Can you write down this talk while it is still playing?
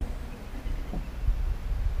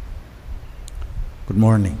Good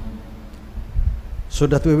morning. So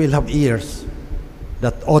that we will have ears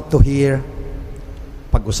that ought to hear,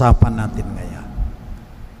 pag-usapan natin ngayon.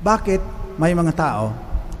 Bakit may mga tao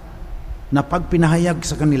na pag pinahayag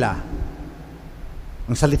sa kanila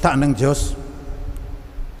ang salita ng Diyos,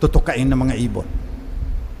 tutukain ng mga ibon?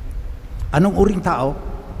 Anong uring tao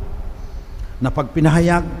na pag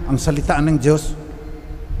pinahayag ang salita ng Diyos,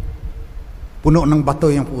 puno ng bato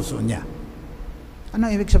yung puso niya?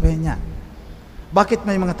 Anong ibig sabihin niya? Bakit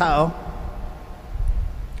may mga tao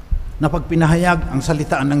na pag pinahayag ang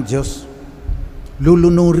salita ng Diyos,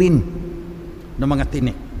 lulunurin ng mga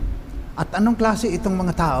tinik? At anong klase itong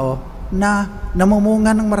mga tao na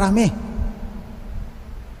namumunga ng marami?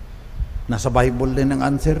 Nasa Bible din ang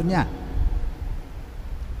answer niya.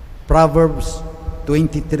 Proverbs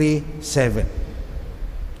 23:7.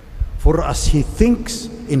 For as he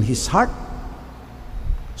thinks in his heart,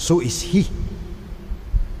 so is he.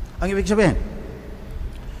 Ang ibig sabihin,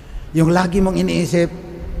 yung lagi mong iniisip,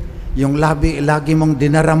 yung lagi mong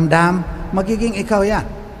dinaramdam, magiging ikaw yan.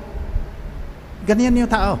 Ganyan yung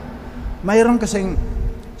tao. Mayroon kasing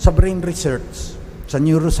sa brain research, sa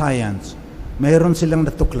neuroscience, mayroon silang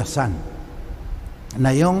natuklasan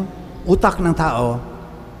na yung utak ng tao,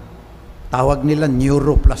 tawag nila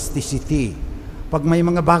neuroplasticity. Pag may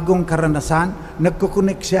mga bagong karanasan,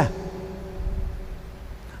 nagkukunik siya.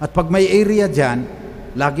 At pag may area dyan,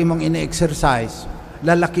 lagi mong ine-exercise,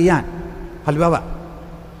 lalaki yan. Halimbawa,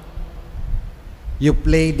 you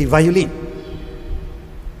play the violin.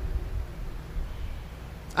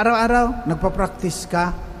 Araw-araw, nagpa-practice ka.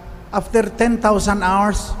 After 10,000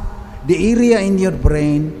 hours, the area in your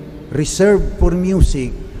brain reserved for music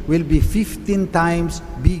will be 15 times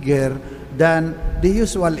bigger than the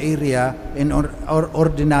usual area in or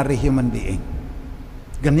ordinary human being.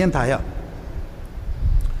 Ganyan tayo.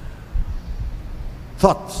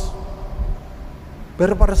 Thoughts.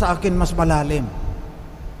 Pero para sa akin, mas malalim.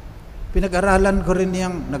 Pinag-aralan ko rin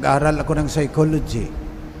nag-aral ako ng psychology.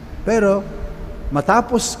 Pero,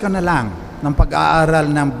 matapos ka na lang ng pag-aaral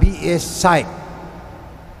ng BS Psych,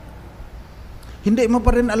 hindi mo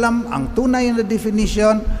pa rin alam ang tunay na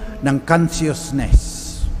definition ng consciousness.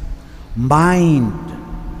 Mind,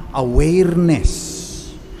 awareness,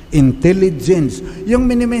 intelligence. Yung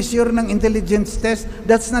minimeasure ng intelligence test,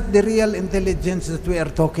 that's not the real intelligence that we are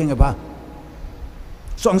talking about.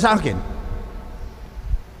 So ang sa akin,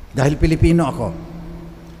 dahil Pilipino ako,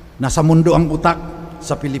 nasa mundo ang utak,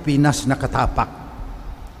 sa Pilipinas nakatapak.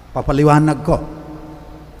 Papaliwanag ko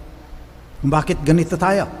kung bakit ganito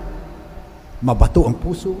tayo. Mabato ang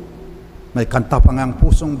puso, may kanta pa nga ang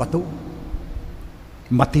pusong bato,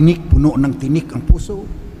 matinik, puno ng tinik ang puso,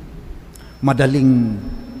 madaling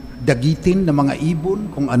dagitin ng mga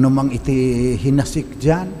ibon kung ano mang hinasik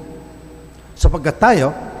dyan, sapagkat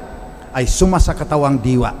tayo ay suma sa katawang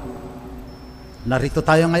diwa. Narito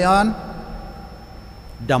tayo ngayon,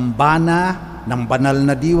 dambana ng banal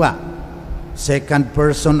na diwa, second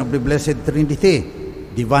person of the Blessed Trinity,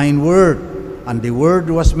 Divine Word, and the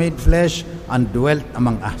Word was made flesh and dwelt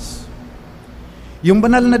among us. Yung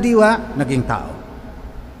banal na diwa, naging tao.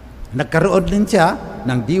 Nagkaroon din siya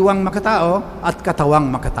ng diwang makatao at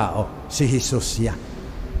katawang makatao. Si Jesus yan.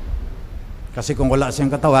 Kasi kung wala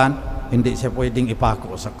siyang katawan, hindi siya pwedeng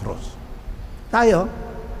ipako sa cross. Tayo,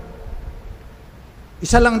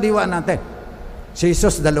 isa lang diwa natin. Si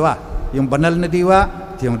Jesus, dalawa. Yung banal na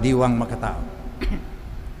diwa at yung diwang makatao.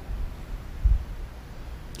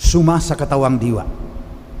 Suma sa katawang diwa.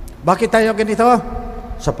 Bakit tayo ganito?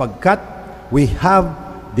 Sapagkat we have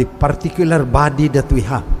the particular body that we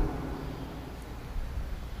have.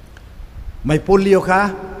 May polio ka,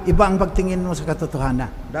 iba ang pagtingin mo sa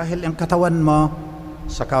katotohanan. Dahil ang katawan mo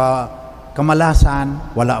sa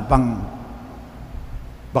kamalasan, wala pang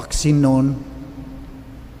vaccine noon,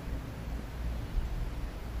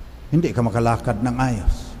 hindi ka makalakad ng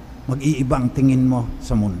ayos. Mag-iiba ang tingin mo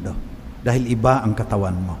sa mundo. Dahil iba ang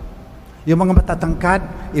katawan mo. Yung mga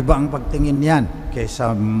matatangkad, iba ang pagtingin yan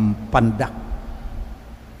kaysa pandak.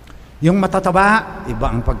 Yung matataba, iba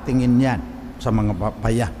ang pagtingin yan sa mga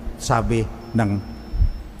paya, sabi ng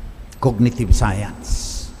cognitive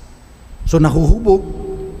science. So nahuhubog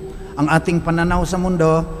ang ating pananaw sa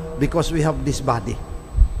mundo because we have this body.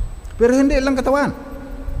 Pero hindi lang katawan.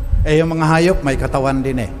 Yung mga hayop may katawan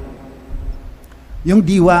din eh. Yung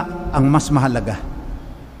diwa ang mas mahalaga.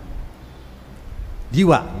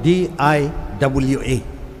 Diwa, D-I-W-A.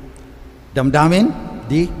 Damdamin,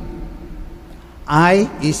 D. I,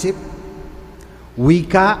 isip.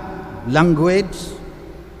 Wika, language,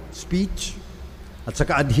 speech. At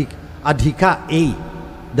saka adhika, A.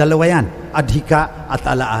 Dalawa yan, adhika at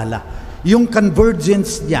alaala. Yung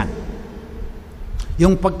convergence niyan,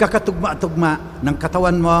 Yung pagkakatugma-tugma ng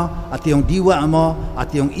katawan mo at yung diwa mo at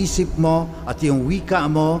yung isip mo at yung wika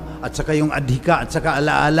mo at saka yung adhika at saka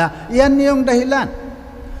alaala, yan yung dahilan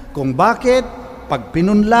kung bakit pag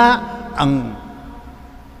pinunla ang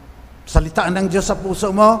salita ng Diyos sa puso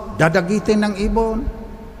mo, dadagitin ng ibon,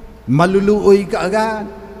 maluluoy ka agad,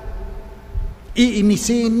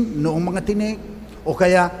 iinisin noong mga tinik, o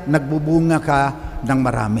kaya nagbubunga ka ng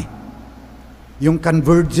marami. Yung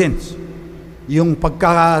convergence, yung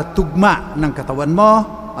pagkatugma ng katawan mo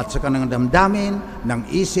at saka ng damdamin, ng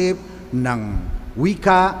isip, ng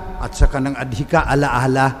wika at saka ng adhika,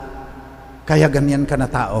 alaala, kaya ganyan ka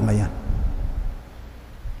na tao ngayon.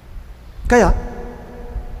 Kaya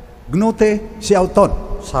gnote si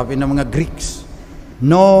auton, sabi ng mga Greeks,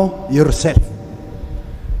 know yourself.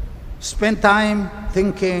 Spend time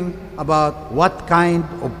thinking about what kind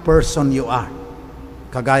of person you are.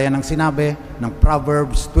 Kagaya ng sinabi ng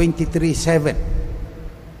Proverbs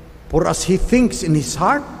 23:7. For as he thinks in his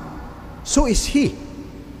heart, so is he.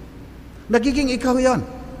 Nagiging ikaw yon.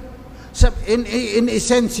 In a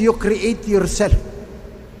sense, you create yourself.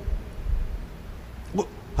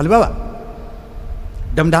 Halimbawa,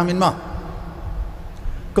 damdamin mo.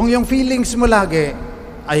 Kung yung feelings mo lagi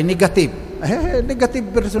ay negative,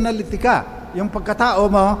 negative personality ka. Yung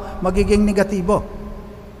pagkatao mo, magiging negatibo.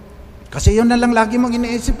 Kasi yun na lang lagi mong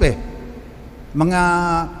iniisip Mga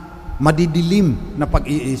madidilim na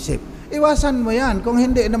pag-iisip. Iwasan mo yan kung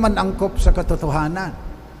hindi naman angkop sa katotohanan.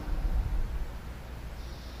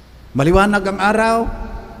 Maliwanag ang araw,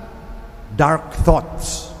 dark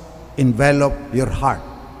thoughts envelop your heart.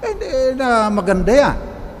 Hindi na maganda yan.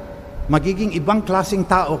 Magiging ibang klaseng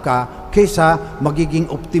tao ka kaysa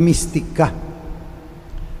magiging optimistic ka.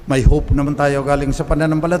 May hope naman tayo galing sa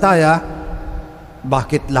pananampalataya.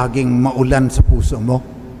 Bakit laging maulan sa puso mo?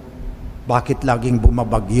 Bakit laging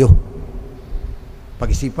bumabagyo?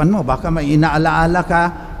 Pag-isipan mo, baka may inaalaala ka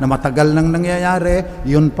na matagal nang nangyayari,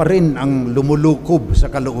 yun pa rin ang lumulukob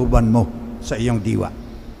sa kalooban mo, sa iyong diwa.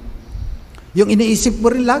 Yung iniisip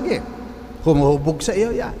mo rin lagi, humuhubog sa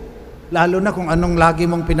iyo yan. Lalo na kung anong lagi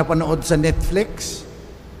mong pinapanood sa Netflix,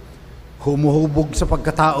 humuhubog sa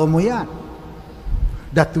pagkatao mo yan.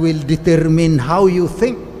 That will determine how you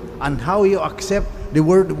think and how you accept the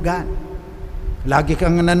Word of God. Lagi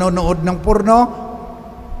kang nanonood ng porno,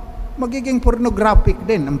 magiging pornographic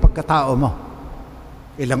din ang pagkatao mo.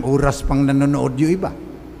 Ilang oras pang nanonood yung iba.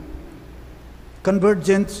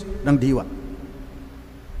 Convergence ng diwa.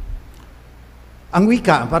 Ang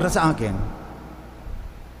wika, para sa akin,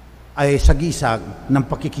 ay sagisag ng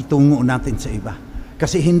pakikitungo natin sa iba.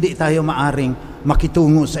 Kasi hindi tayo maaring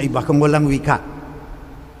makitungo sa iba kung walang wika.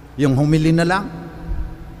 Yung humili na lang,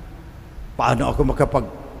 paano ako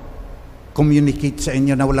makapag-communicate sa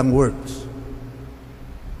inyo na walang words?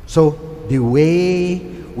 So, the way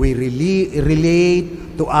we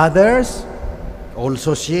relate to others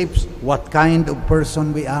also shapes what kind of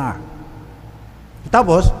person we are.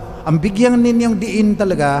 Tapos, ang bigyan ninyong diin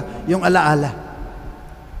talaga yung alaala.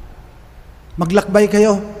 Maglakbay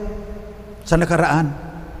kayo sa nakaraan.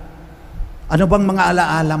 Ano bang mga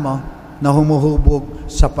alaala mo na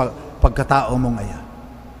humuhubog sa pagkatao mo ngayon?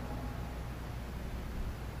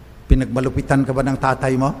 Pinagmalupitan ka ba ng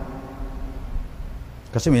tatay mo?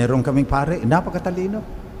 Kasi mayroon kaming pare, napakatalino.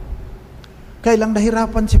 Kailang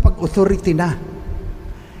nahirapan si pag-authority na.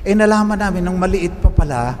 Nalaman namin nung maliit pa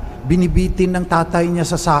pala, binibitin ng tatay niya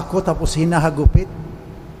sa sako tapos hinahagupit.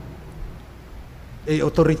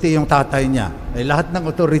 Authority yung tatay niya. Lahat ng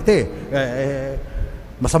authority,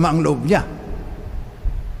 masama ang loob niya.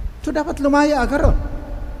 So dapat lumaya ka ron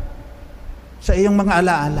sa iyong mga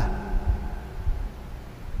alaala.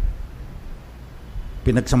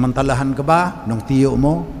 Pinagsamantalahan ka ba nung tiyo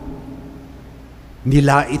mo?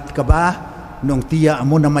 Nilait ka ba nung tiya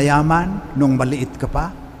mo na mayaman nung maliit ka pa?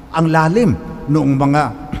 Ang lalim noong mga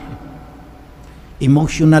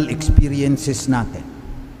emotional experiences natin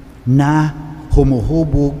na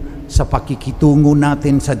humuhubog sa pakikitungo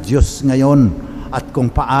natin sa Diyos ngayon at kung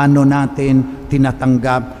paano natin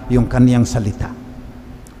tinatanggap yung kaniyang salita.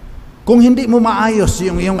 Kung hindi mo maayos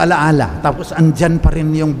yung iyong alaala, tapos andyan pa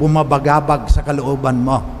rin yung bumabagabag sa kalooban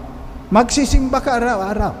mo, magsisimba ka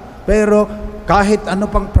araw-araw. Pero kahit ano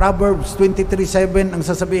pang Proverbs 23:7 ang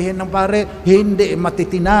sasabihin ng pare, hindi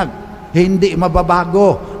matitinag, hindi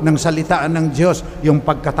mababago ng salitaan ng Diyos yung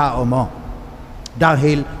pagkatao mo.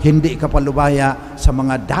 Dahil hindi ka palubaya sa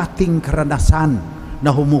mga dating karanasan na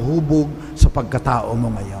humuhubog sa pagkatao mo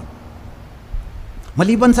ngayon.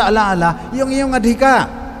 Maliban sa alaala, yung iyong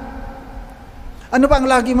adhika. Ano ba ang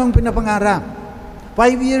lagi mong pinapangarap?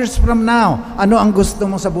 5 years from now, ano ang gusto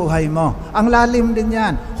mo sa buhay mo? Ang lalim din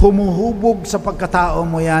yan. Humuhubog sa pagkatao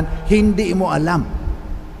mo yan, hindi mo alam.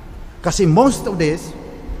 Kasi most of this,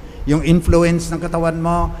 yung influence ng katawan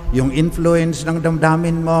mo, yung influence ng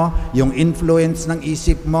damdamin mo, yung influence ng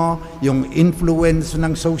isip mo, yung influence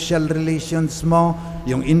ng social relations mo,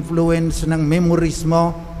 yung influence ng memories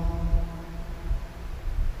mo,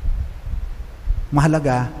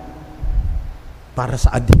 mahalaga para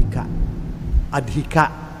sa adhika. Adhika,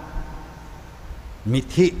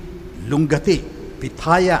 mithi, lunggati,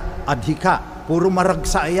 pitaya, adhika, puro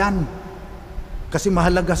maragsa yan. Kasi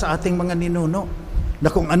mahalaga sa ating mga ninuno na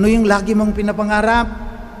kung ano yung lagi mong pinapangarap,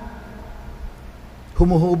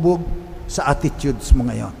 humuhubog sa attitudes mo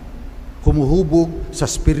ngayon. Humuhubog sa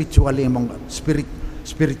spirituality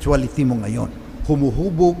mo ngayon.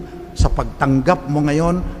 Humuhubog sa pagtanggap mo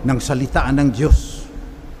ngayon ng salitaan ng Diyos.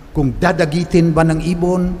 Kung dadagitin ba ng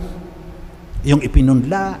ibon yung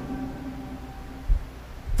ipinunla,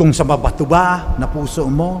 kung sa babato ba na puso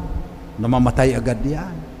mo, namamatay agad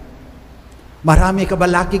yan. Marami ka ba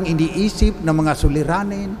laking iniisip na mga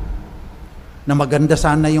suliranin na maganda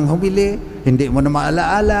sana yung humili, hindi mo na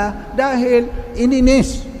maalaala dahil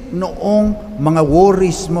ininis noong mga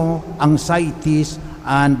worries mo, anxieties,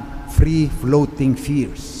 and free-floating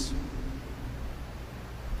fears.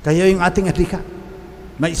 Kaya yung ating adhika.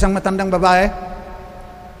 May isang matandang babae,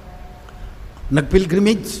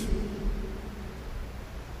 nag-pilgrimage.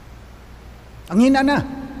 Ang hina na.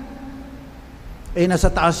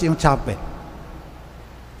 Nasa taas yung chapel.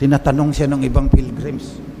 Tinatanong siya ng ibang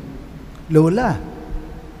pilgrims, Lola,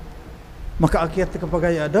 makaakyat ka pa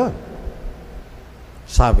kaya doon?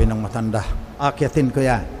 Sabi ng matanda, akyatin ko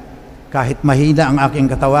yan. Kahit mahina ang aking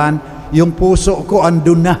katawan, yung puso ko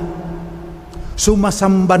andun na.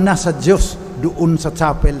 Sumasamba na sa Diyos doon sa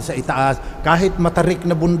chapel sa itaas. Kahit matarik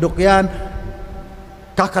na bundok yan,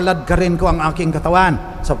 kakalad ka rin ko ang aking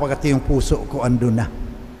katawan sapagkat yung puso ko andun na.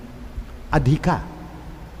 Adhika,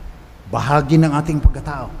 bahagi ng ating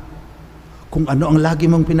pagkatao. Kung ano ang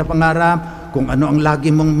lagi mong pinapangarap, kung ano ang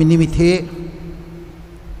lagi mong minimithi,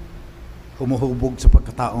 humuhubog sa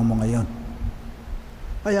pagkatao mo ngayon.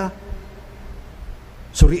 Kaya,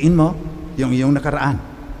 suriin mo yung iyong nakaraan.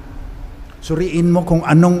 Suriin mo kung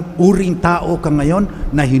anong uring tao ka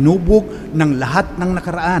ngayon na hinubog ng lahat ng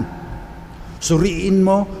nakaraan. Suriin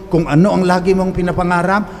mo kung ano ang lagi mong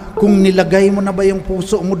pinapangarap, kung nilagay mo na ba yung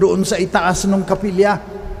puso mo doon sa itaas ng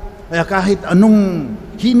kapilya. Kaya kahit anong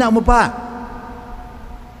hina mo pa,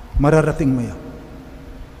 mararating mo yun.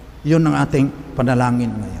 Yun ang ating panalangin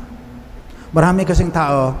ngayon. Marami kasing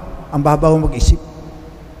tao ang babaw mag-isip.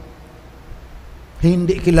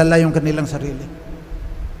 Hindi kilala yung kanilang sarili.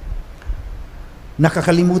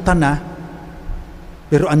 Nakakalimutan na,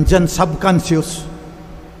 pero andyan subconscious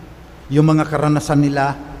yung mga karanasan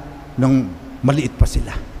nila nung maliit pa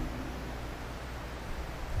sila.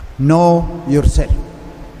 Know yourself.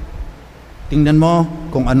 Tingnan mo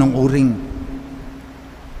kung anong uring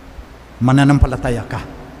mananampalataya ka.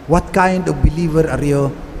 What kind of believer are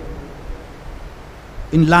you?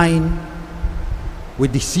 In line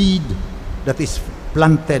with the seed that is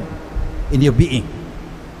planted in your being.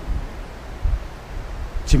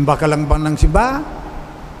 Simba ka lang ba ng simba?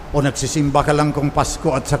 O nagsisimba ka lang kung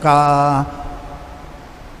Pasko at saka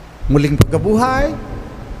muling pagkabuhay?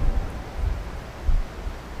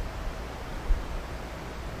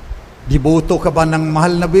 Diboto ka ba ng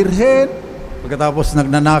mahal na birhen? Pagkatapos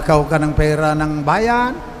nagnanakaw ka ng pera ng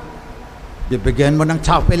bayan? Bibigyan mo ng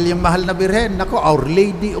chapel yung mahal na birhen. Nako, Our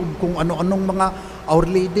Lady, o kung ano-anong mga Our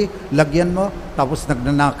Lady, lagyan mo, tapos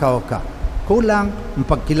nagnanakaw ka. Kulang ang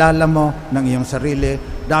pagkilala mo ng iyong sarili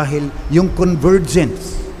dahil yung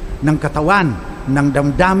convergence ng katawan, ng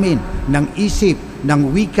damdamin, ng isip,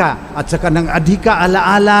 ng wika, at saka ng adhika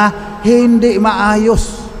alaala, hindi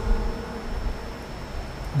maayos.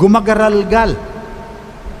 Gumagaralgal.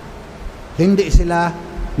 Hindi sila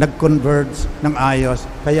nag-converge ng ayos.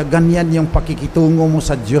 Kaya ganyan yung pakikitungo mo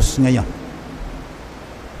sa Diyos ngayon.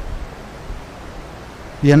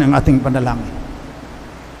 Yan ang ating panalangin.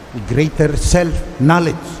 Greater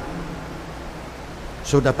self-knowledge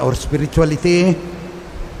so that our spirituality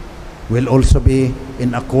will also be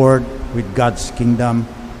in accord with God's kingdom,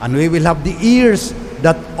 and we will have the ears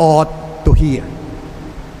that ought to hear.